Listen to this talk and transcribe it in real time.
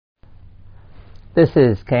This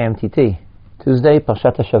is KMTT. Tuesday,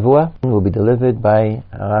 Parshat HaShavua will be delivered by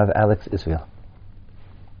Rav Alex Israel.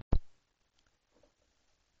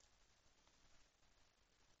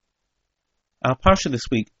 Our Parsha this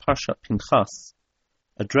week, Parshat Pinchas,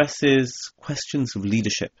 addresses questions of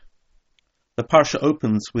leadership. The Parsha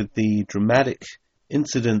opens with the dramatic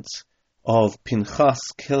incident of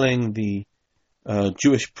Pinchas killing the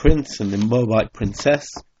Jewish prince and the Moabite princess,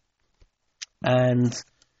 and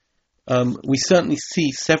we certainly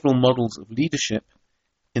see several models of leadership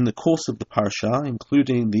in the course of the Parsha,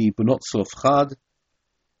 including the Benot Tzlofchad,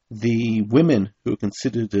 the women who are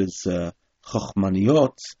considered as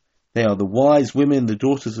Chochmaniot. They are the wise women, the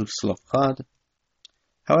daughters of Tzlofchad.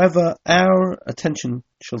 However, our attention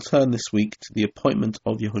shall turn this week to the appointment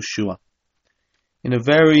of Yehoshua. In a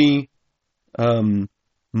very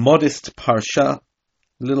modest Parsha,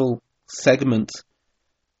 little segment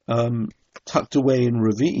tucked away in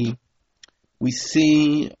Revi'i, we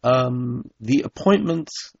see the appointment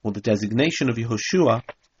or the designation of Yehoshua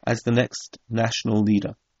as the next national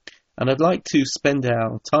leader. And I'd like to spend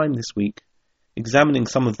our time this week examining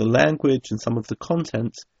some of the language and some of the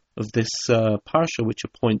content of this parsha which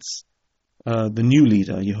appoints the new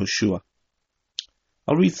leader, Yehoshua.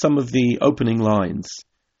 I'll read some of the opening lines.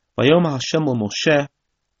 Vayom Hashem el Moshe,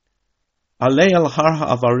 Alei al har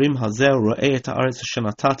ha'avarim hazeh ro'eh et ha'aretz asher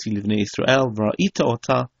natati livnei Yisrael v'ra'ita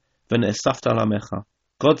ota v'ne'esafta lamecha.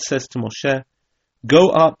 God says to Moshe, go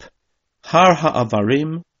up har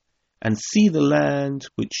ha'avarim and see the land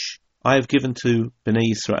which I have given to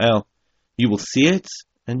Bnei Yisrael. You will see it,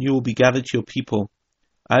 and you will be gathered to your people,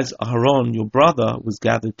 as Aharon, your brother, was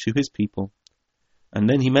gathered to his people. And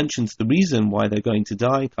then he mentions the reason why they're going to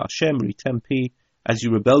die. Ka'ashem ritempi, as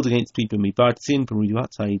you rebelled against me, b'mivar tzin,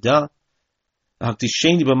 b'mivat ha'idah.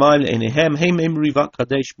 Hakdisheni b'mayim le'enehem, heim rivat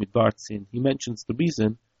kadesh midvar tzin. He mentions the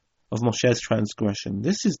reason of Moshe's transgression.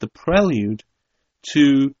 This is the prelude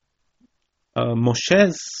to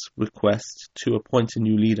Moshe's request to appoint a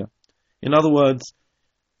new leader. In other words,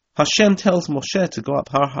 Hashem tells Moshe to go up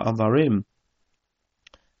Har HaAvarim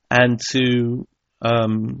and to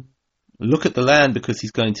look at the land because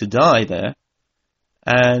he's going to die there.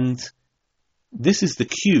 And this is the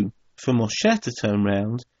cue for Moshe to turn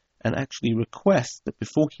around and actually request that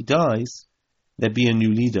before he dies, there be a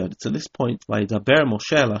new leader. It's at this point, Vayidaber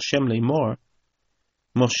Moshe el Hashem leimor,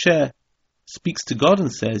 Moshe speaks to God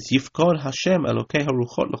and says, Yifkod Hashem Elokei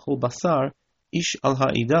haruchot l'chol basar ish al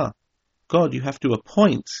ha'idah. God, you have to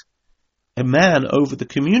appoint a man over the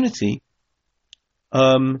community.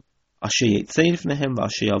 Asher yetzei lifnehem,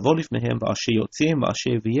 v'asher yavo lifnehem, v'asher yotziim,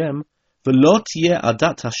 v'asher yiviem, v'lo tiyeh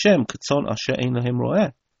adat Hashem k'tzon asher ein lahem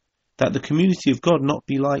ro'eh. That the community of God not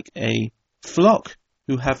be like a flock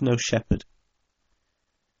who have no shepherd.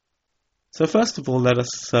 So first of all, let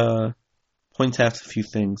us point out a few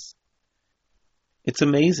things. It's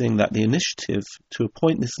amazing that the initiative to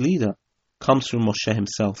appoint this leader comes from Moshe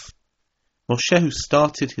himself. Moshe, who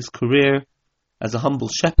started his career as a humble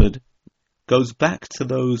shepherd, goes back to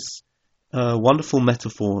those wonderful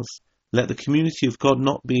metaphors. Let the community of God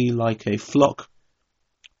not be like a flock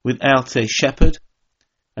without a shepherd.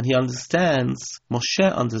 And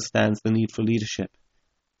Moshe understands the need for leadership.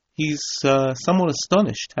 He's somewhat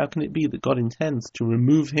astonished. How can it be that God intends to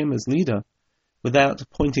remove him as leader without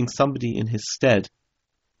appointing somebody in his stead?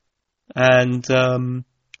 And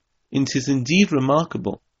it is indeed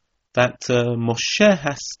remarkable that Moshe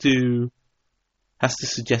has to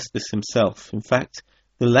suggest this himself. In fact,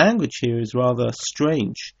 the language here is rather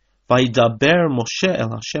strange. Vayidaber Moshe el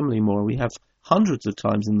Hashem limor. We have hundreds of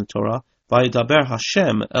times in the Torah, Vayidaber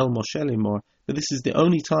Hashem el Moshe limor. But this is the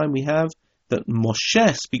only time we have that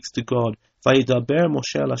Moshe speaks to God. Vayidaber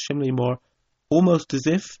Moshe el Hashem limor, almost as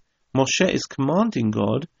if Moshe is commanding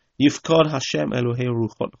God, Yifkod Hashem Elohei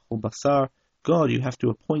ruchot l'chol basar. God, you have to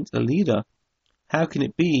appoint a leader. How can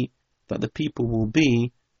it be that the people will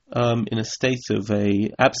be in a state of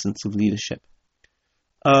a absence of leadership?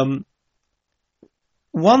 One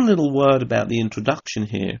little word about the introduction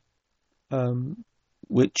here,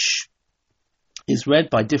 which is read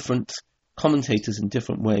by different commentators in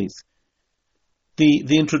different ways.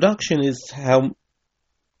 The introduction is how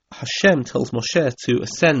Hashem tells Moshe to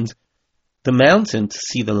ascend the mountain to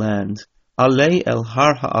see the land. Alei el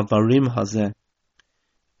har ha'avarim hazeh.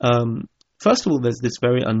 First of all, there's this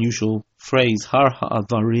very unusual phrase, Har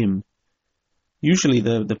Ha'avarim. Usually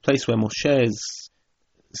the place where Moshe is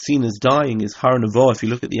seen as dying is Har Nevo. If you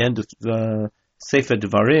look at the end of Sefer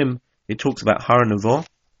Devarim, it talks about Har Nevo.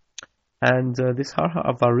 And this Har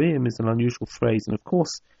Ha'avarim is an unusual phrase. And of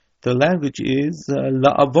course, the language is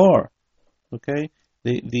La'avor. Okay?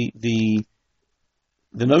 The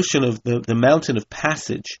the notion of the mountain of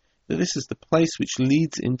passage, that this is the place which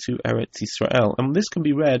leads into Eretz Yisrael. And this can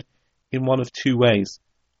be read in one of two ways.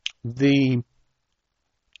 The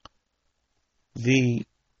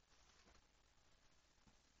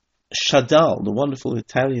Shadal, the wonderful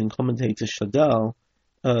Italian commentator Shadal,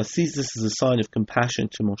 sees this as a sign of compassion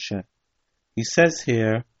to Moshe. He says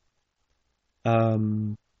here, Ratzal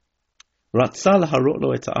harot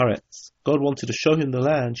lo et haaretz. God wanted to show him the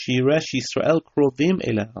land, Shiresh Yisrael krovim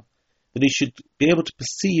eleha, that he should be able to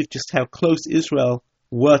perceive just how close Israel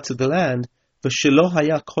were to the land, v'shelo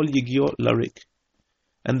haya kol yigiot larik,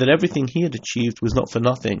 and that everything he had achieved was not for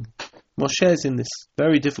nothing. Moshe is in this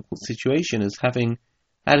very difficult situation as having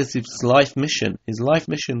had his life mission. His life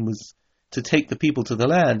mission was to take the people to the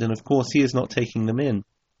land, and of course he is not taking them in.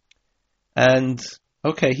 And,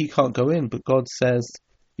 okay, he can't go in, but God says,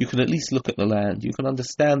 you can at least look at the land. You can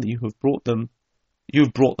understand that you have brought them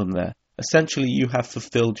there. Essentially, you have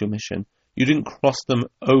fulfilled your mission. You didn't cross them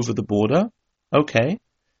over the border, okay,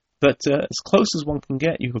 but as close as one can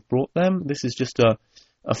get, you have brought them. This is just a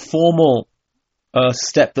formal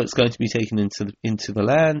step that's going to be taken into the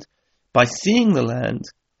land. By seeing the land,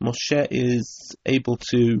 Moshe is able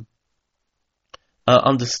to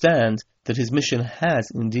understand that his mission has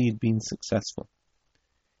indeed been successful.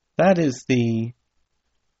 That is the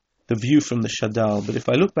view from the Shadal. But if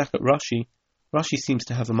I look back at Rashi, Rashi seems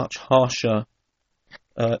to have a much harsher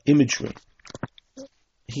imagery.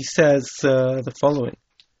 He says the following.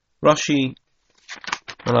 Rashi,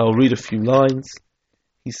 and I'll read a few lines.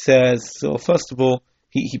 He says, so first of all,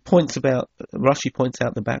 Rashi points out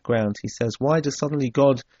the background. He says, why does suddenly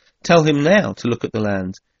God tell him now to look at the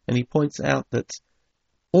land? And he points out that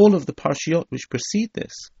all of the parshiot which precede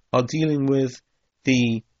this are dealing with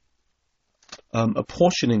the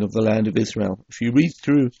apportioning of the land of Israel. If you read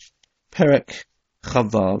through Perek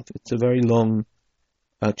Chavav, it's a very long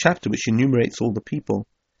chapter which enumerates all the people.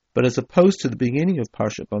 But as opposed to the beginning of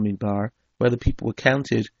Parshat Bamidbar, where the people were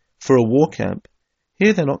counted for a war camp,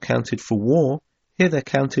 here they're not counted for war. Here they're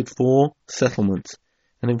counted for settlement.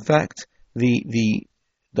 And in fact, the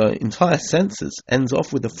entire census ends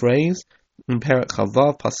off with the phrase in Perek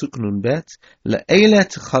Chavav Pasuk Nun Bet, Le'ele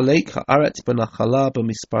techalek haaretz benachala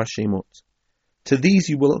b'mispar shemot. To these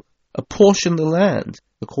you will apportion the land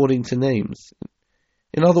according to names.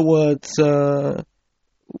 In other words,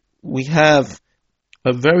 we have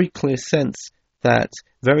a very clear sense that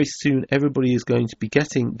very soon everybody is going to be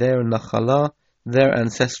getting their nachala, their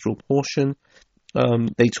ancestral portion.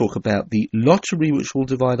 They talk about the lottery which will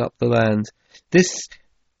divide up the land. This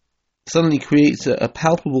suddenly creates a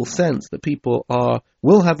palpable sense that people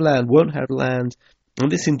will have land, won't have land,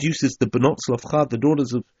 and this induces the Benot Slofchad, the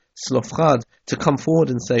daughters of Slofchad, to come forward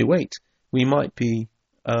and say, wait, we might be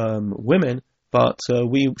women, but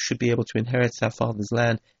we should be able to inherit our father's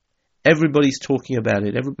land. Everybody's talking about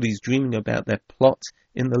it. Everybody's dreaming about their plot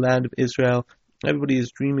in the land of Israel. Everybody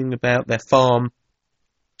is dreaming about their farm,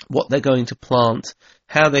 what they're going to plant,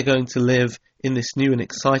 how they're going to live in this new and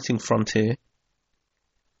exciting frontier.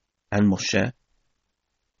 And Moshe?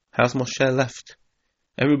 How's Moshe left?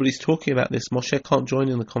 Everybody's talking about this. Moshe can't join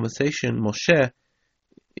in the conversation. Moshe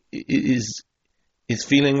is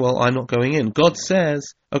feeling, well, I'm not going in. God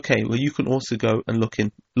says, okay, well, you can also go and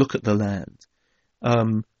look at the land.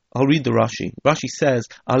 I'll read the Rashi. Rashi says,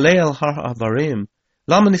 Alei al har avarim.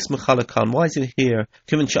 Lama nismecha lekan. Why is it here?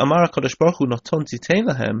 Given she'amar HaKadosh Baruch Hu naton titein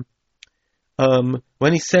lahem.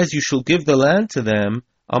 When he says you shall give the land to them,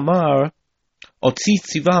 Amar otzi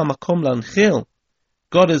tzivah makom lanchil.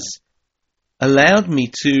 God has allowed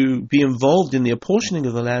me to be involved in the apportioning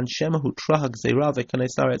of the land. Shemahu trahag zeirav v'kanei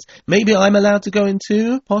saretz. Maybe I'm allowed to go in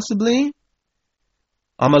too, possibly.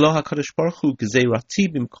 Amalo HaKadosh Baruch Hu gzeirati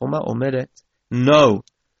bimkoma omeret. No,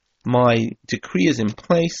 my decree is in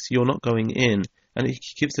place. You're not going in. And he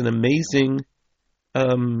gives an amazing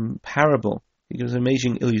parable. He gives an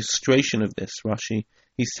amazing illustration of this, Rashi.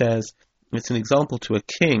 He says, it's an example to a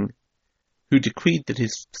king who decreed that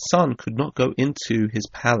his son could not go into his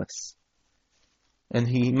palace. And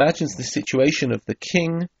he imagines the situation of the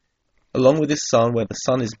king along with his son, where the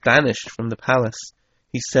son is banished from the palace.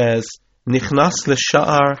 He says, Nichnas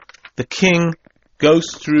l'sha'ar, the king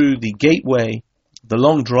goes through the gateway, the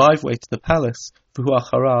long driveway to the palace, v'hu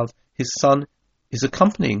acharav, his son is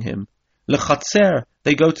accompanying him. L'chatzer,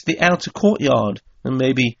 they go to the outer courtyard and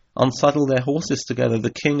maybe unsaddle their horses together,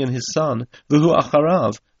 the king and his son. V'hu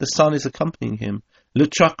acharav, the son is accompanying him.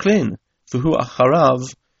 L'traklin, v'hu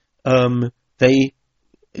acharav, they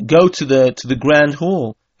go to the grand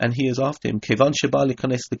hall and he is after him. Kevan sheba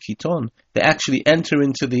likanes l'kiton, they actually enter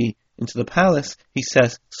into the palace. He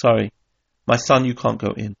says, sorry, my son, you can't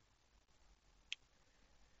go in.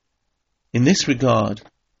 In this regard,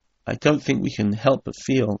 I don't think we can help but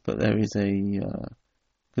feel that there is a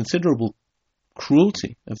considerable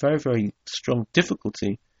cruelty, a very, very strong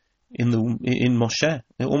difficulty in Moshe.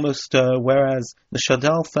 Almost whereas the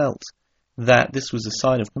Shadal felt that this was a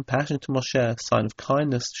sign of compassion to Moshe, a sign of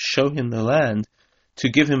kindness to show him the land, to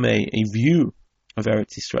give him a view of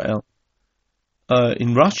Eretz Israel.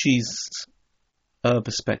 In Rashi's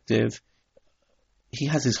perspective, he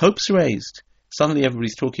has his hopes raised. Suddenly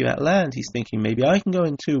everybody's talking about land. He's thinking, maybe I can go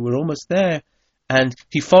in too. We're almost there. And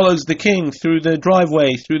he follows the king through the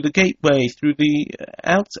driveway, through the gateway, through the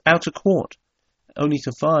outer court, only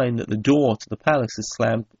to find that the door to the palace is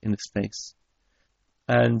slammed in his face.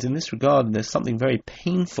 And in this regard, there's something very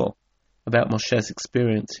painful about Moshe's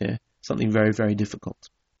experience here, something very, very difficult.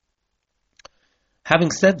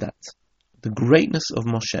 Having said that, the greatness of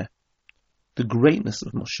Moshe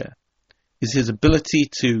is his ability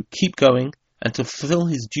to keep going and to fulfill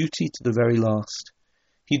his duty to the very last.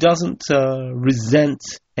 He doesn't resent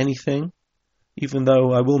anything, even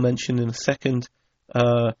though I will mention in a second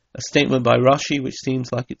a statement by Rashi which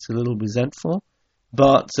seems like it's a little resentful,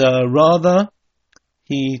 but rather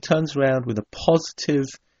he turns around with a positive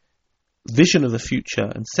vision of the future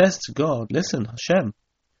and says to God, listen, Hashem,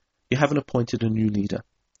 you haven't appointed a new leader.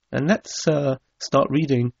 And let's start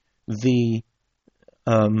reading the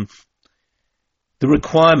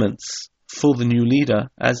requirements for the new leader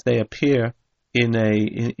as they appear in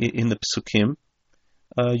the Psukim.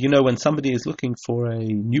 When somebody is looking for a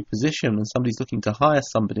new position, when somebody's looking to hire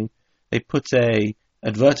somebody, they put a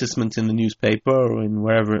advertisement in the newspaper or in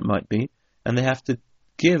wherever it might be, and they have to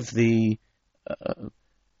give the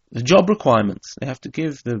job requirements. They have to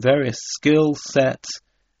give the various skill sets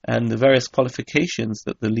and the various qualifications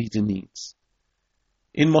that the leader needs.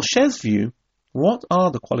 In Moshe's view, what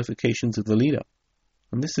are the qualifications of the leader?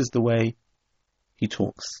 And this is the way he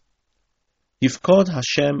talks. Yifkod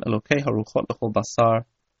Hashem Elokei Haruchot L'chol Basar.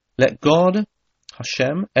 Let God,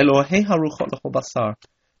 Hashem, Elohei Haruchot L'chol Basar,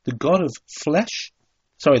 the God of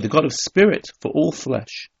spirit for all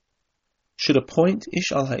flesh, should appoint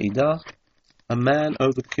Ish al Ha'idah, a man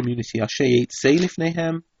over the community, Asher Yitzei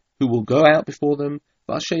Lifnehem, who will go out before them,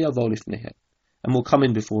 V'asher Yavo Lifnehem, and will come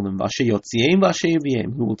in before them, V'asher Yotziim V'asher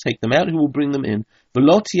Yiviem, who will take them out, who will bring them in,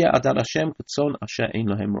 V'lo Tieh Adad Hashem Katzon Asher Ein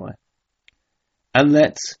Lahem Roeh. And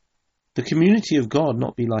let the community of God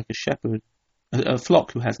not be like a shepherd, a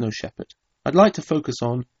flock who has no shepherd. I'd like to focus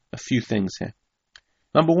on a few things here.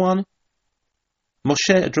 Number one,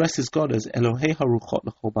 Moshe addresses God as Elohei Haruchot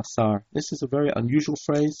L'chol Basar. This is a very unusual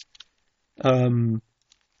phrase,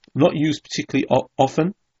 not used particularly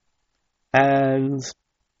often, and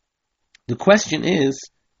the question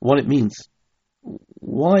is what it means.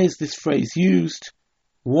 Why is this phrase used?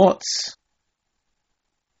 What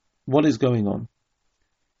is going on?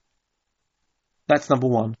 That's number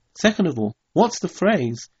one. Second of all, what's the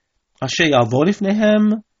phrase Asher Yavo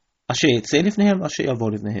Lifnehem, Asher Yitzei Lifnehem, Asher Yavo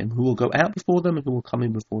Lifnehem, who will go out before them and who will come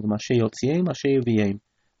in before them? Asher Yotziem, Asher Yiviem.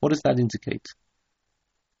 What does that indicate?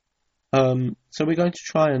 So we're going to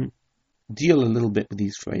try and deal a little bit with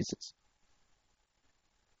these phrases.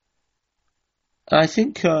 I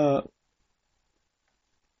think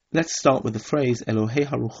let's start with the phrase Elohei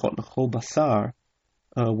Haruchot L'chol Basar.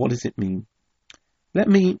 What does it mean? Let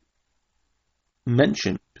me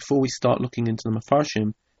mention, before we start looking into the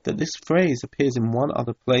Mefarshim, that this phrase appears in one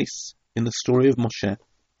other place in the story of Moshe,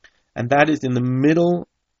 and that is in the middle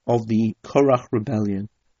of the Korach rebellion.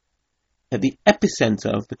 At the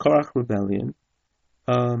epicenter of the Korach rebellion,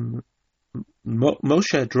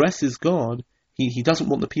 Moshe addresses God. He doesn't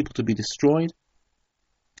want the people to be destroyed.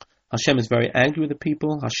 Hashem is very angry with the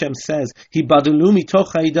people. Hashem says, "Hibadulu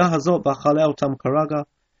mitoch ha'edah hazot v'achaleh otam karaga."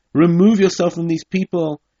 Remove yourself from these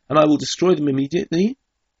people, and I will destroy them immediately.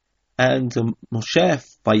 And Moshe,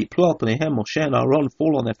 Vayiplu Pneihem, Moshe and Aaron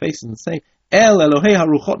fall on their faces and say, El Elohei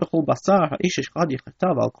Haruchot L'chol Basar, Ha'ish Echad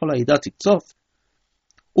Yechatav Al Kol Ha'edah Tiktzof.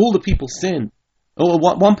 All the people sin, or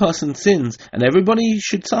one person sins, and everybody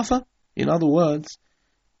should suffer. In other words,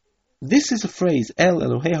 this is a phrase, El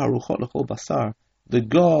Elohei Haruchot L'chol Basar, the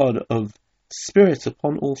God of spirit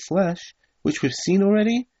upon all flesh, which we've seen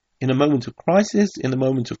already in a moment of crisis, in the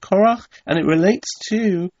moment of Korach, and it relates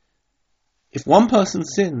to, if one person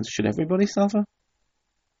sins, should everybody suffer?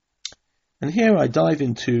 And here I dive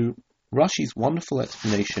into Rashi's wonderful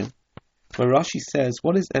explanation, where Rashi says,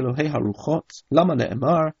 what is Elohei Haruchot? Lama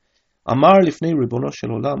ne'emar, Amar lifnei ribono shel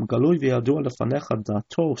olam, galui v'yadua lefanecha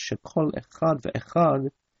da'ato shekol echad ve'echad.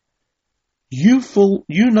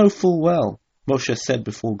 You know full well, Moshe said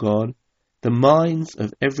before God, the minds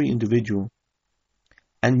of every individual.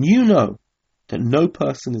 And you know that no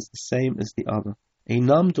person is the same as the other.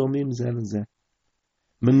 Einam domim ze leze.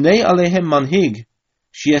 Menei alehem manhig,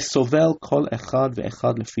 sheyesh sovel kol echad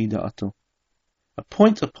ve'echad lefi da'ato.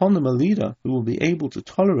 Appoint upon them a leader who will be able to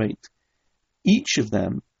tolerate each of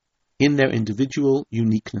them in their individual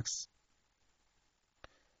uniqueness.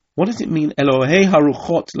 What does it mean? Elohei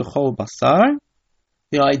haruchot lechol basar?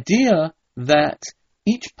 The idea that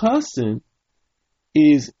each person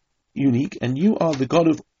is unique, and you are the God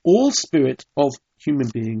of all spirit of human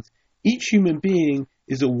beings. Each human being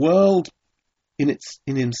is a world in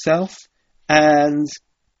himself, and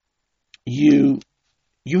you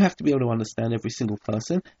have to be able to understand every single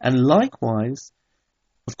person. And likewise,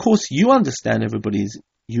 of course, you understand everybody's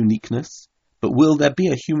uniqueness, but will there be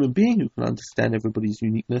a human being who can understand everybody's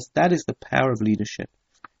uniqueness? That is the power of leadership.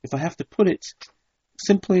 If I have to put it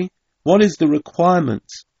simply, what is the requirement?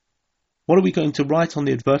 What are we going to write on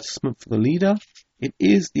the advertisement for the leader? It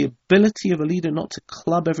is the ability of a leader not to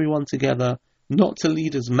club everyone together, not to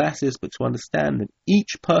lead as masses, but to understand that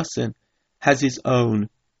each person has his own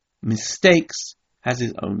mistakes, has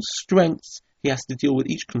his own strengths. He has to deal with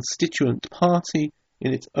each constituent party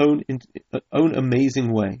in its own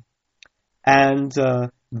amazing way. And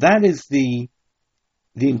that is the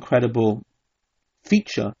incredible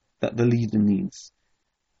feature that the leader needs.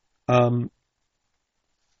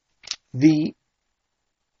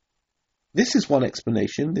 This is one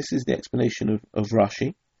explanation. This is the explanation of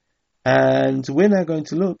Rashi. And we're now going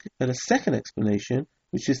to look at a second explanation,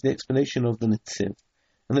 which is the explanation of the Netziv.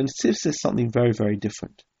 And the Netziv says something very, very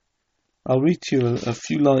different. I'll read to you a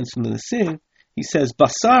few lines from the Netziv. He says,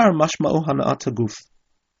 Basar mashma'u hana'at haguf.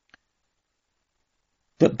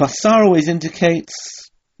 That basar always indicates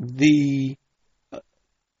the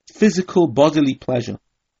physical bodily pleasure.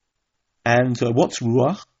 And what's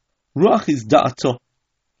ruach? Ruach is da'ato,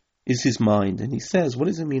 is his mind. And he says, what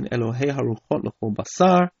does it mean? Elohei haruchot l'chol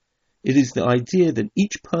basar. It is the idea that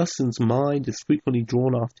each person's mind is frequently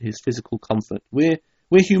drawn after his physical comfort. We're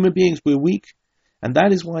human beings, we're weak. And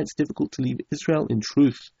that is why it's difficult to leave Israel in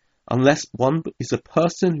truth, unless one is a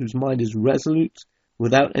person whose mind is resolute,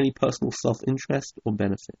 without any personal self-interest or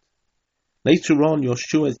benefit. Later on,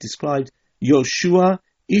 Yoshua is described, Yoshua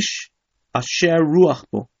ish asher ruach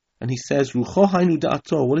bo. And he says, Rucho hainu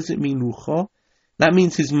da'ato. What does it mean, Rucho? That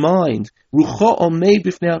means his mind. Rucho omei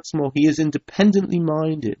bifnei atzmo. He is independently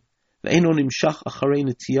minded. Ve'eno nimshach acharei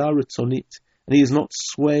netiyah retzonit. And he is not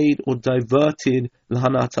swayed or diverted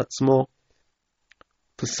l'hanat atzmo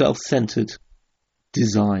for self-centered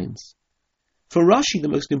designs. For Rashi, the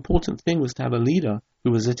most important thing was to have a leader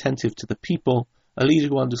who was attentive to the people, a leader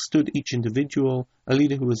who understood each individual, a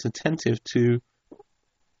leader who was attentive to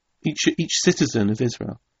each citizen of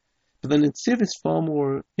Israel. But the Netziv is far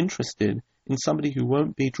more interested in somebody who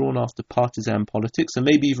won't be drawn after partisan politics, and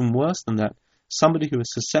maybe even worse than that, somebody who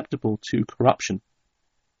is susceptible to corruption.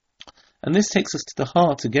 And this takes us to the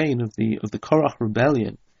heart again of the Korach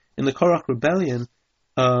rebellion. In the Korach rebellion,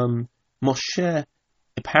 Moshe,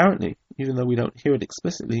 apparently, even though we don't hear it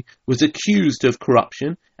explicitly, was accused of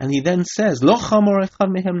corruption, and he then says, Lo chamor echad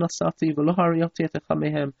mehem nasati v'lo hariyoti et echad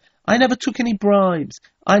mehem. I never took any bribes.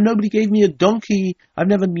 Nobody gave me a donkey. I've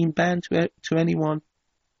never been banned to anyone.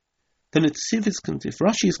 The Netziv is, if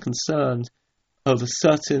Rashi is concerned of a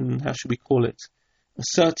certain, how should we call it, a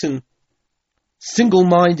certain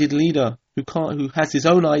single-minded leader who has his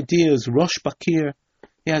own ideas, Rosh Bakir,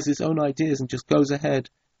 he has his own ideas and just goes ahead,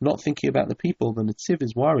 not thinking about the people, the Netziv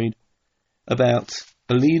is worried about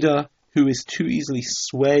a leader who is too easily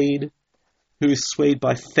swayed, who is swayed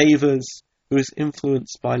by favors, who is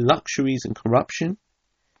influenced by luxuries and corruption.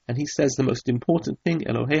 And he says the most important thing,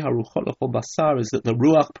 Elohei haruchot l'chol basar, is that the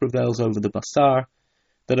ruach prevails over the basar,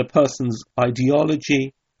 that a person's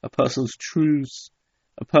ideology, a person's truths,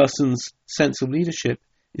 a person's sense of leadership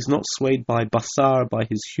is not swayed by basar, by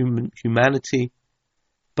his humanity,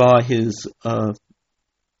 by his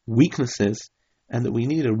weaknesses, and that we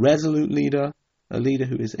need a resolute leader, a leader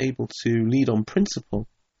who is able to lead on principle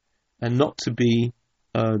and not to be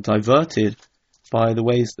diverted by the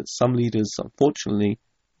ways that some leaders, unfortunately,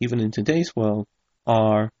 even in today's world,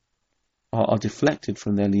 are deflected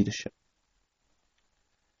from their leadership.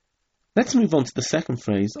 Let's move on to the second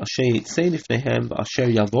phrase, Asher yitzei lifneihem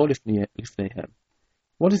v'asher yavo lifneihem.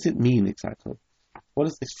 What does it mean exactly? What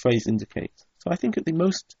does this phrase indicate? So I think at the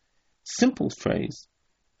most simple phrase,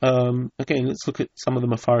 again, let's look at some of the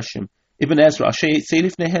Mefarshim. Ibn Ezra, Asher yitzei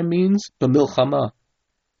lifneihem means b'milchama.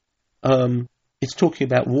 It's talking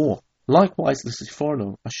about war. Likewise, the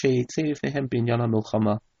Sforno, Asher yitzei lifneihem b'inyan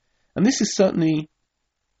ha'milchama. And this is certainly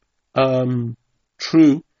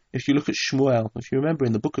true if you look at Shmuel. If you remember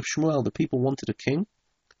in the book of Shmuel, the people wanted a king,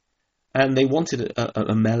 and they wanted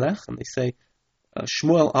a melech, and they say,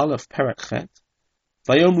 Shmuel Aleph Perek Chet.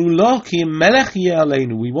 Vayomru lo ki melech yeh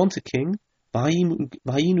aleinu. We want a king.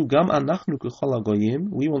 V'hayinu gam anachnu k'chol hagoyim.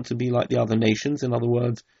 We want to be like the other nations. In other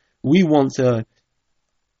words, we want a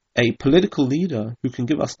political leader who can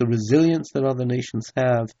give us the resilience that other nations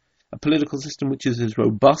have, a political system which is as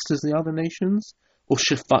robust as the other nations.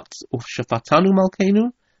 Shafatanu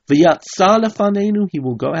malkeinu, v'yatsa lefanenu. He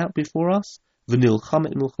will go out before us. V'nilcham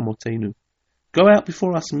et milchamotenu. Go out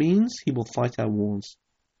before us means he will fight our wars.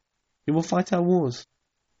 He will fight our wars.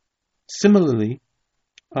 Similarly,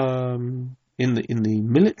 in the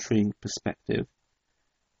military perspective,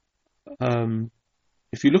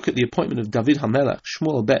 if you look at the appointment of David HaMelech,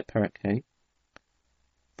 Shmuel Bet Perek Hey,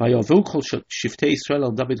 Vayovu kol shiftei Yisrael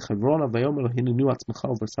al David Chevron, Vayomer hinenu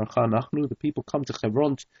atzmecha v'sarcha anachnu. The people come to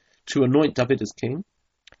Chevron to anoint David as king,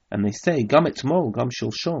 and they say, Gam etmol, gam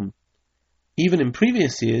shilshom. Even in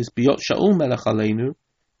previous years, Biyot Shaul Melech Aleinu,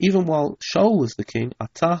 even while Shaul was the king,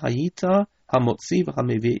 Ata Hayita Hamotzi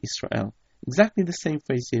v'Hamevi Israel. Exactly the same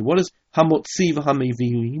phrase here. What is Hamotzi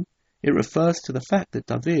v'Hamevi mean? It refers to the fact that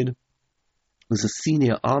David was a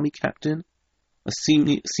senior army captain, a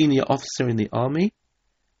senior officer in the army,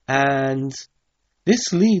 and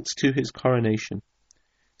this leads to his coronation.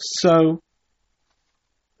 So,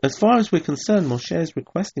 as far as we're concerned, Moshe is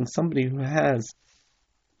requesting somebody who has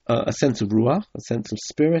a sense of ruach, a sense of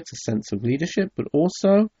spirit, a sense of leadership, but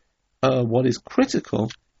also what is critical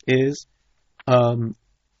is to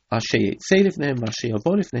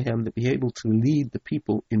be able to lead the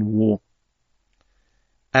people in war.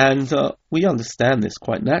 And we understand this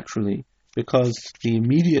quite naturally because the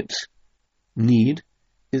immediate need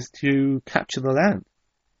is to capture the land.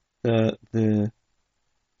 The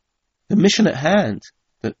mission at hand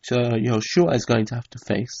that Yehoshua is going to have to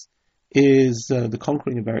face is the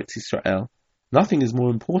conquering of Eretz Yisrael. Nothing is more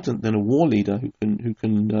important than a war leader who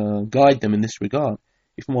can guide them in this regard.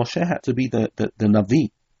 If Moshe had to be the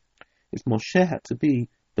Navi, if Moshe had to be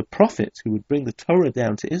the prophet who would bring the Torah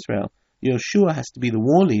down to Israel, Yehoshua has to be the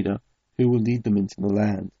war leader who will lead them into the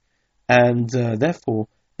land. And therefore,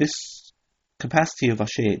 this capacity of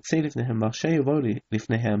Asher Yitzeh Lifnehem, Asher Yavoli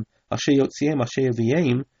Lifnehem, Asher Yotziem, Asher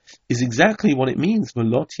Yaviyim is exactly what it means.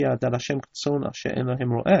 V'lo tiyadad Hashem katson asher en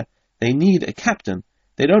lahem ro'eh. They need a captain.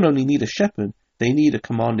 They don't only need a shepherd, they need a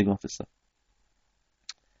commanding officer.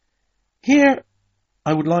 Here,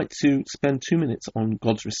 I would like to spend 2 minutes on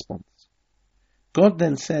God's response. God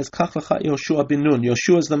then says, Kach lecha Yehoshua bin Nun.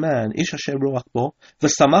 Yehoshua is the man. Ish asher ruach bo.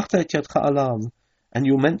 V'samachta et yadcha alav. And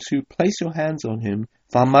you're meant to place your hands on him.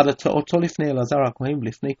 V'amadata oto lifnei Elazar HaKohen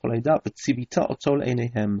lifnei kol ha'edah. V'tzivita oto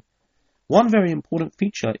le'eineihem. One very important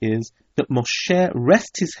feature is that Moshe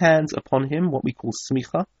rests his hands upon him, what we call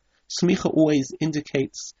smicha. Smicha always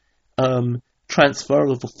indicates transfer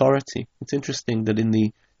of authority. It's interesting that in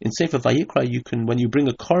Sefer Vayikra, when you bring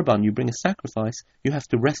a korban, you bring a sacrifice, you have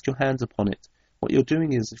to rest your hands upon it. What you're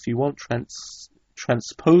doing is, if you want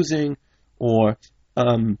transposing or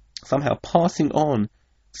somehow passing on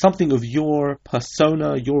something of your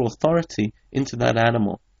persona, your authority into that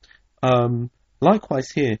animal. Likewise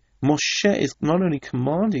here, Moshe is not only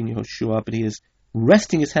commanding Yehoshua, but he is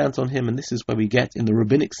resting his hands on him, and this is where we get, in the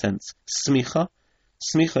rabbinic sense, smicha.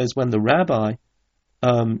 Smicha is when the rabbi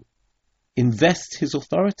invests his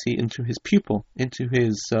authority into his pupil, into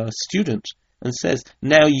his student, and says,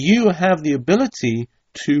 now you have the ability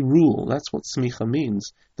to rule. That's what smicha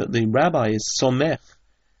means, that the rabbi is somech.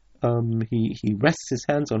 He rests his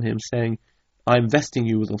hands on him, saying, I'm vesting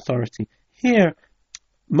you with authority. Here,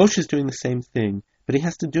 Moshe is doing the same thing, but he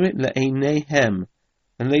has to do it le'eineihem.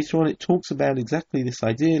 And later on it talks about exactly this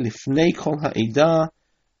idea, lifnei kol ha'edah,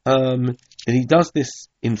 and he does this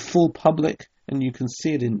in full public, and you can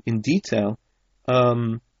see it in detail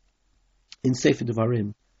in Sefer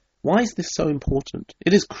Devarim. Why is this so important?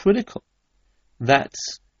 It is critical that,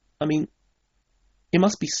 it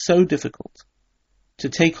must be so difficult to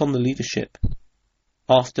take on the leadership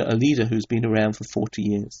after a leader who's been around for 40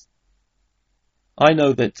 years. I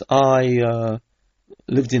know that I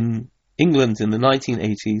lived in England in the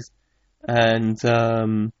 1980s, and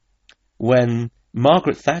when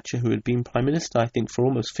Margaret Thatcher, who had been Prime Minister, I think, for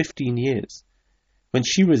almost 15 years, when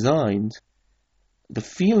she resigned, the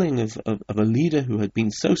feeling of a leader who had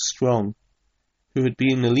been so strong, who had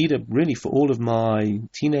been a leader really for all of my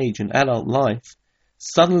teenage and adult life,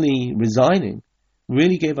 suddenly resigning,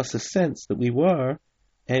 really gave us a sense that we were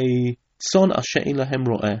a son asher ein lahem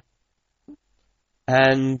ro'eh.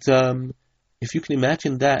 And if you can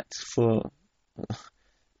imagine that for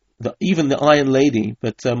even the Iron Lady,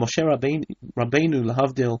 but Moshe Rabbeinu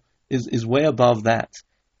Lahavdil is way above that.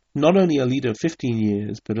 Not only a leader of 15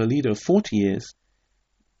 years, but a leader of 40 years.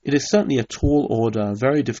 it is certainly a tall order, a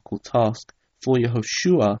very difficult task for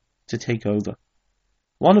Yehoshua to take over.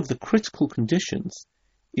 One of the critical conditions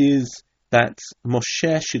is that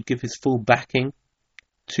Moshe should give his full backing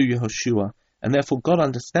to Yehoshua. And therefore God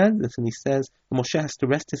understands this, and he says Moshe has to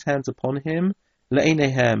rest his hands upon him,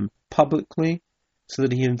 le'enehem, publicly, so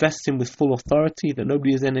that he invests him with full authority, that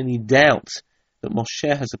nobody is in any doubt that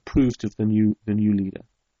Moshe has approved of the new leader.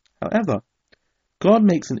 However, God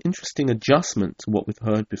makes an interesting adjustment to what we've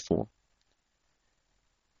heard before.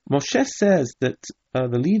 Moshe says that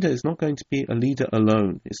the leader is not going to be a leader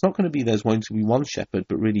alone. It's not going to be there's going to be one shepherd,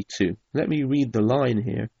 but really two. Let me read the line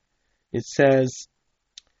here. It says,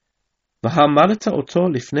 "V'ha'amadta oto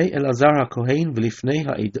lifnei Elazar haKohen v'lifnei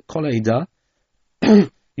kol ha'edah."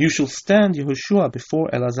 You shall stand Yehoshua before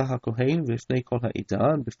Elazar haKohen v'lifnei kol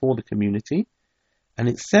ha'edah, and before the community. And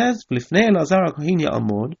it says, "V'lifnei Elazar haKohen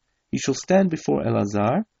ya'amod." You shall stand before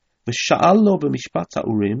Elazar, v'sha'al lo b'mishpat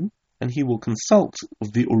ha'urim, and he will consult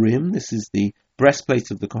of the Urim. This is the breastplate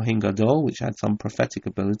of the Kohen Gadol, which had some prophetic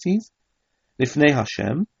abilities. Lifnei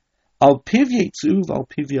Hashem, al piv yetzu v'al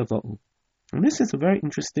piv yava'u. And this is a very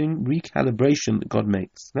interesting recalibration that God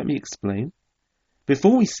makes. Let me explain.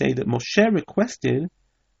 Before we say that Moshe requested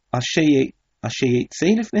asher yetzei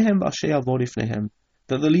lifnehem v'asher yavo lifnehem,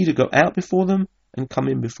 that the leader go out before them and come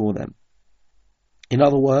in before them. In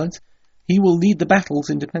other words, he will lead the battles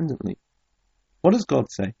independently. What does God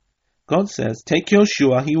say? God says, take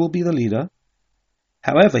Yehoshua, he will be the leader.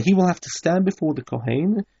 However, he will have to stand before the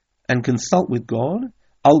Kohen and consult with God.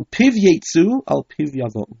 Al piv yetzu, al piv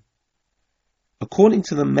yavo. According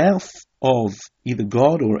to the mouth of either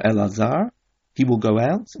God or Elazar, he will go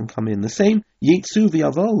out and come in. The same yetzu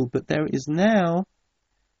v'yavo, but there is now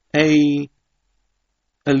a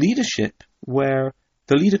leadership where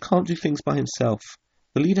the leader can't do things by himself.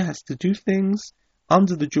 The leader has to do things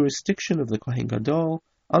under the jurisdiction of the Kohen Gadol,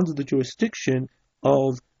 under the jurisdiction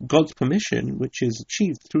of God's permission, which is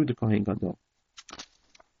achieved through the Kohen Gadol.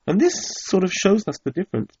 And this sort of shows us the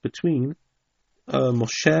difference between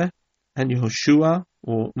Moshe and Yehoshua,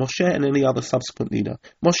 or Moshe and any other subsequent leader.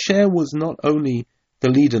 Moshe was not only the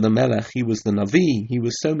leader, the Melech, he was the Navi, he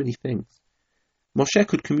was so many things. Moshe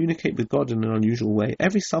could communicate with God in an unusual way.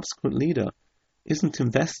 Every subsequent leader isn't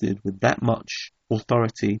invested with that much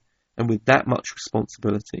authority and with that much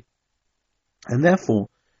responsibility. And therefore,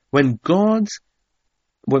 when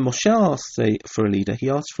Moshe asks for a leader, he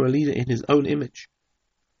asks for a leader in his own image.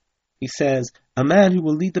 He says, a man who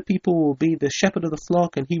will lead the people will be the shepherd of the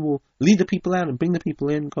flock, and he will lead the people out and bring the people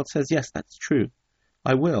in. God says, yes, that's true.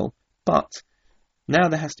 I will. But now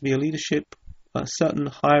there has to be a leadership, a certain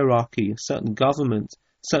hierarchy, a certain government,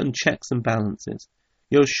 certain checks and balances.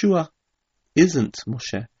 Yehoshua isn't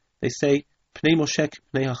Moshe. They say, Pnei Moshe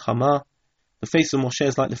k'pnei hachama. The face of Moshe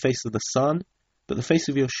is like the face of the sun, but the face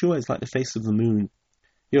of Yehoshua is like the face of the moon.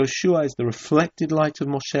 Yehoshua is the reflected light of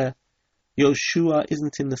Moshe. Yehoshua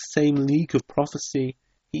isn't in the same league of prophecy.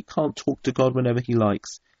 He can't talk to God whenever he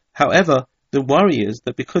likes. However, the worry is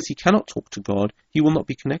that because he cannot talk to God, he will not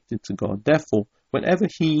be connected to God. Therefore, whenever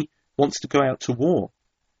he wants to go out to war,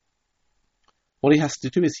 what he has to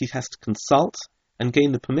do is he has to consult and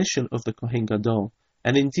gain the permission of the Kohen Gadol.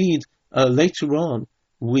 And indeed, later on,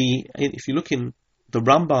 if you look in the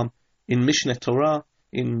Rambam, in Mishneh Torah,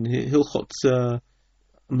 in Hilchot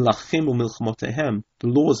Melachim or Milchamotehem, the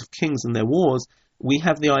laws of kings and their wars, we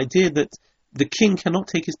have the idea that the king cannot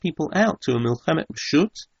take his people out to a Milchemet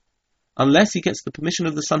Reshut unless he gets the permission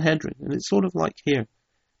of the Sanhedrin. And it's sort of like here.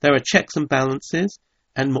 There are checks and balances,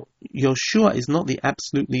 and Yehoshua is not the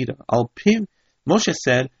absolute leader. Moshe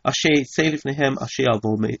said, Asher yetzei lifnehem, asher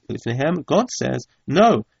yavo lifnehem. God says,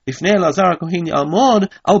 no. Lifnei Elazar haKohen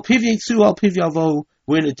ya'amod, al piv yetzu, al piv yavo.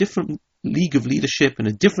 We're in a different league of leadership in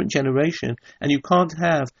a different generation, and you can't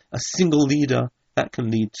have a single leader that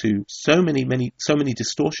can lead to so many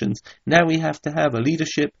distortions. Now we have to have a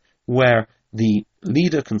leadership where the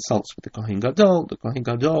leader consults with the Kohen Gadol. The Kohen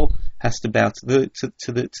Gadol has to bow to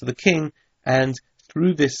the king, and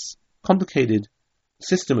through this complicated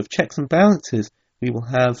system of checks and balances, we will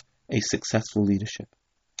have a successful leadership.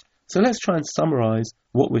 So let's try and summarize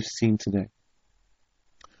what we've seen today.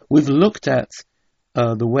 We've looked at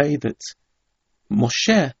the way that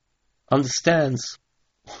Moshe understands,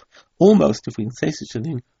 almost, if we can say such a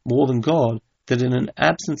thing, more than God, that in an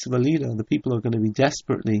absence of a leader, the people are going to be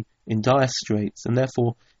desperately in dire straits, and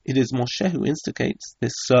therefore it is Moshe who instigates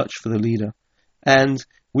this search for the leader. And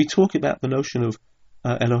we talk about the notion of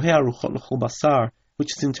Elohei Aruchot L'chol Basar,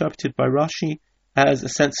 which is interpreted by Rashi as a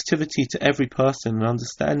sensitivity to every person, and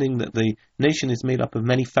understanding that the nation is made up of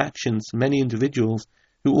many factions, many individuals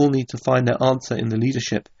who all need to find their answer in the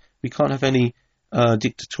leadership. We can't have any a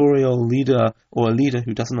dictatorial leader or a leader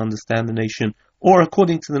who doesn't understand the nation, or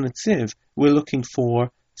according to the Netziv, we're looking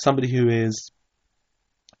for somebody who is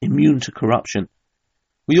immune to corruption.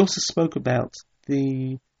 We also spoke about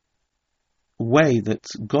the way that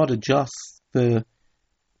God adjusts the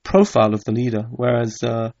profile of the leader, whereas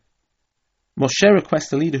Moshe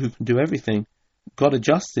requests a leader who can do everything. God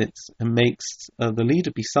adjusts it and makes the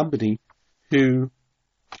leader be somebody who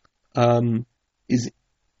is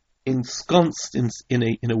ensconced in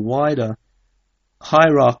a wider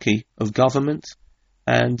hierarchy of government,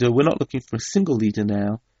 and we're not looking for a single leader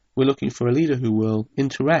now. We're looking for a leader who will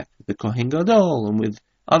interact with the Kohen Gadol and with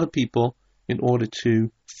other people in order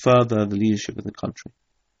to further the leadership of the country.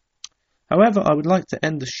 However, I would like to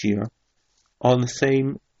end the shir on the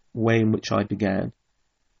same way in which I began.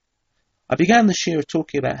 I began the shir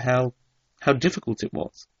talking about how difficult it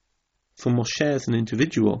was for Moshe as an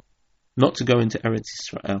individual not to go into Eretz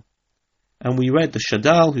Yisrael. And we read the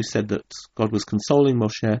Shadal, who said that God was consoling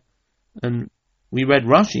Moshe, and we read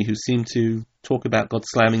Rashi, who seemed to talk about God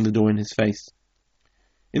slamming the door in his face.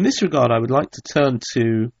 In this regard, I would like to turn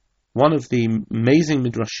to one of the amazing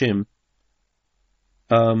midrashim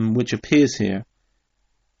which appears here,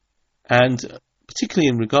 and particularly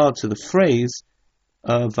in regard to the phrase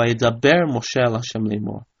Vayedaber Moshe el Hashem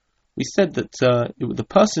lemor. We said that the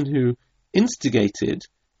person who instigated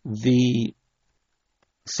the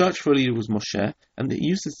search for a leader was Moshe, and it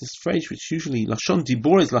uses this phrase, which usually Lashon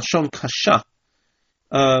Dibor is Lashon Kasha,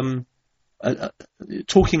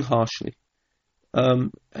 talking harshly.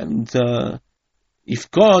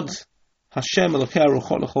 If God, Hashem Elokei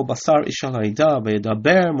Ruchot Lechol Basar Ishal Ha'ida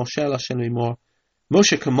Vayedaber Moshe el Hashem lemor,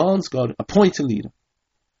 Moshe commands God, appoint a leader.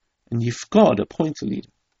 And if God appoints a leader.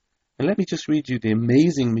 And let me just read you the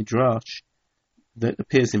amazing midrash that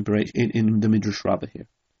appears in the Midrash Rabbah here.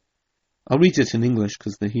 I'll read it in English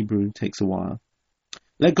because the Hebrew takes a while.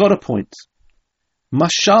 Let God appoint.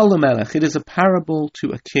 Mashal l'melech, it is a parable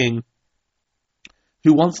to a king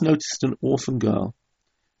who once noticed an orphan girl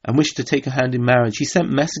and wished to take her hand in marriage. He sent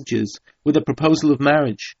messages with a proposal of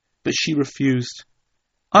marriage, but she refused.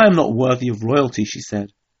 I am not worthy of royalty, she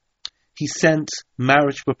said. He sent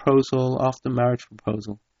marriage proposal after marriage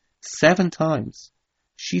proposal. 7 times.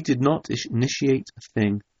 She did not initiate a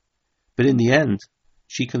thing, but in the end,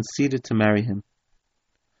 she conceded to marry him.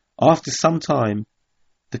 After some time,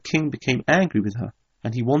 the king became angry with her,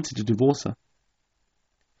 and he wanted to divorce her.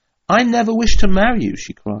 I never wished to marry you,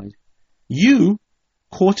 she cried. You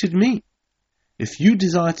courted me. If you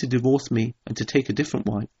desire to divorce me and to take a different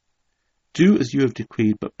wife, do as you have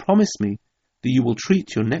decreed, but promise me that you will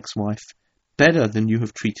treat your next wife better than you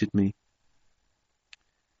have treated me.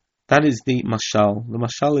 That is the mashal. The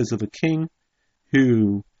mashal is of a king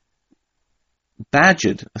who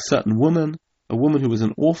badgered a certain woman, a woman who was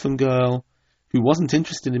an orphan girl, who wasn't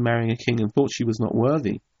interested in marrying a king and thought she was not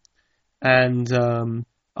worthy, and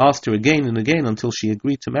asked her again and again until she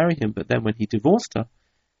agreed to marry him. But then when he divorced her,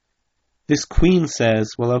 this queen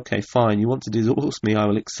says, well, okay, fine, you want to divorce me, I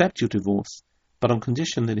will accept your divorce, but on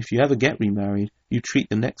condition that if you ever get remarried, you treat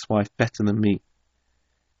the next wife better than me.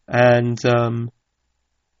 And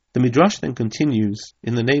the Midrash then continues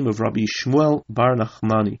in the name of Rabbi Shmuel Bar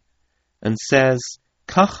Nachmani and says,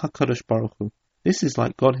 Kach HaKadosh Baruch Hu. This is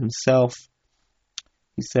like God himself.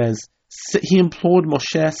 He says, he implored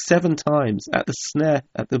Moshe 7 times at the sneh,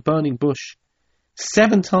 at the burning bush.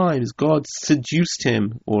 7 times God seduced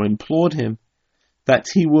him or implored him that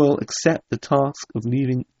he will accept the task of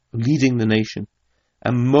leading the nation.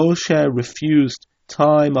 And Moshe refused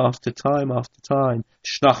time after time after time.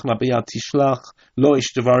 Shlach na b'yad tishlach, lo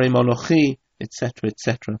ish devarim anochi, etc.,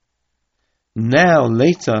 etc. Now,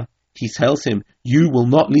 later, he tells him, you will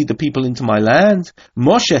not lead the people into my land.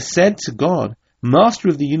 Moshe said to God, Master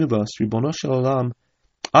of the universe, Ribono shel Olam,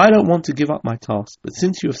 I don't want to give up my task, but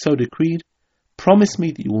since you have so decreed, promise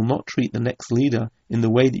me that you will not treat the next leader in the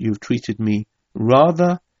way that you have treated me.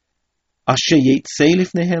 Rather, Asher yetzei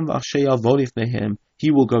lifnehem v'asher yavo lifnehem, he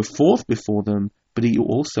will go forth before them, but he will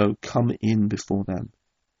also come in before them.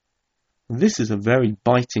 This is a very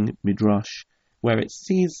biting midrash, where it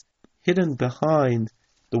sees hidden behind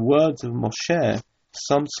the words of Moshe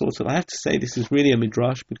some sort of, I have to say this is really a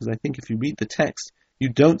midrash, because I think if you read the text, you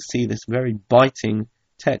don't see this very biting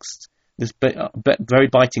text, this very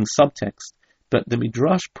biting subtext. But the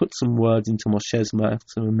midrash puts some words into Moshe's mouth,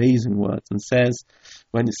 some amazing words, and says,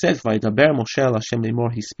 when it says, Vayedaber Moshe el Hashem lemor,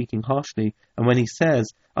 he's speaking harshly, and when he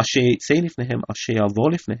says, Asher yetzei lifnehem, asher yavo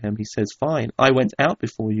lifnehem, he says, fine, I went out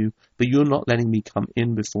before you, but you're not letting me come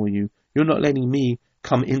in before you. You're not letting me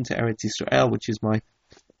come into Eretz Yisrael, which is my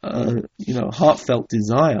heartfelt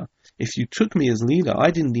desire. If you took me as leader, I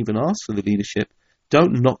didn't even ask for the leadership,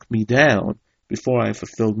 don't knock me down before I have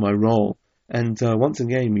fulfilled my role. And once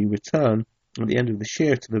again, we return at the end of the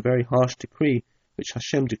shir to the very harsh decree which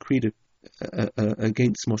Hashem decreed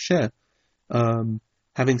against Moshe.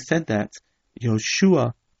 Having said that,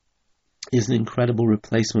 Yehoshua is an incredible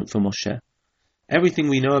replacement for Moshe. Everything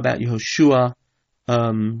we know about Yehoshua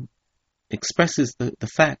expresses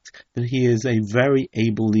the fact that he is a very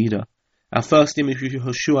able leader. Our first image of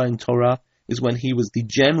Yehoshua in Torah is when he was the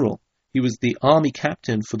general. He was the army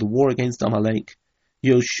captain for the war against Amalek.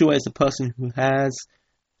 Yehoshua is a person who has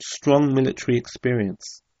strong military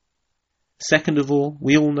experience. Second of all,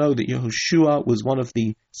 we all know that Yehoshua was one of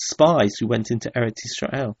the spies who went into Eretz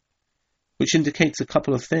Israel, which indicates a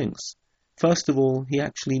couple of things. First of all, he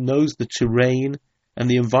actually knows the terrain and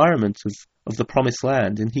the environment of the promised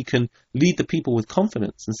land, and he can lead the people with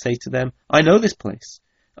confidence and say to them, I know this place.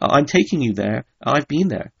 I'm taking you there. I've been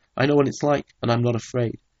there. I know what it's like, and I'm not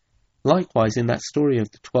afraid. Likewise, in that story of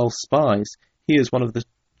the 12 spies, he is one of the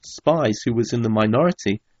spies who was in the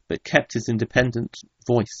minority, but kept his independent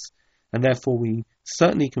voice. And therefore we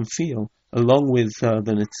certainly can feel, along with the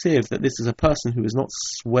Netziv, that this is a person who is not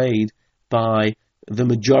swayed by the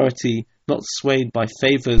majority, not swayed by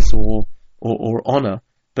favors or honor,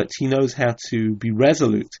 but he knows how to be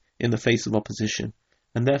resolute in the face of opposition.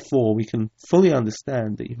 And therefore we can fully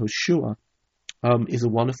understand that Yehoshua is a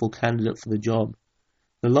wonderful candidate for the job.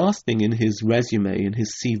 The last thing in his resume, in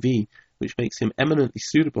his CV, which makes him eminently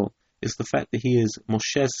suitable, is the fact that he is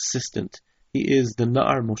Moshe's assistant. He is the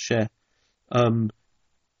Na'ar Moshe.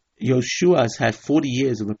 Yehoshua has had 40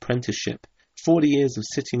 years of apprenticeship, 40 years of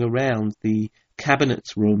sitting around the cabinet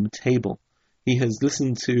room table. He has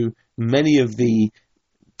listened to many of the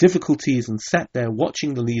difficulties and sat there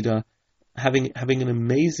watching the leader, having an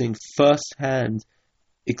amazing first-hand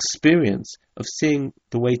experience of seeing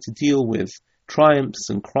the way to deal with triumphs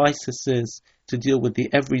and crises, to deal with the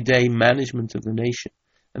everyday management of the nation.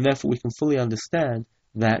 And therefore we can fully understand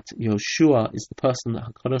that Yehoshua is the person that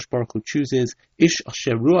HaKadosh Baruch Hu chooses, Ish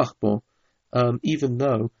Asher Ruach Bo, even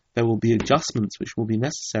though there will be adjustments which will be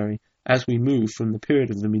necessary as we move from the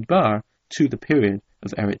period of the Midbar to the period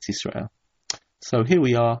of Eretz Yisrael. So here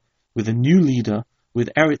we are with a new leader, with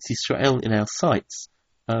Eretz Yisrael in our sights.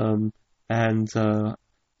 On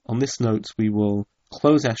this note, we will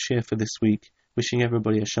close our shir for this week, wishing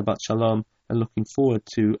everybody a Shabbat Shalom and looking forward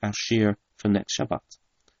to our shir for next Shabbat.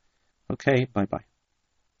 Okay, bye-bye.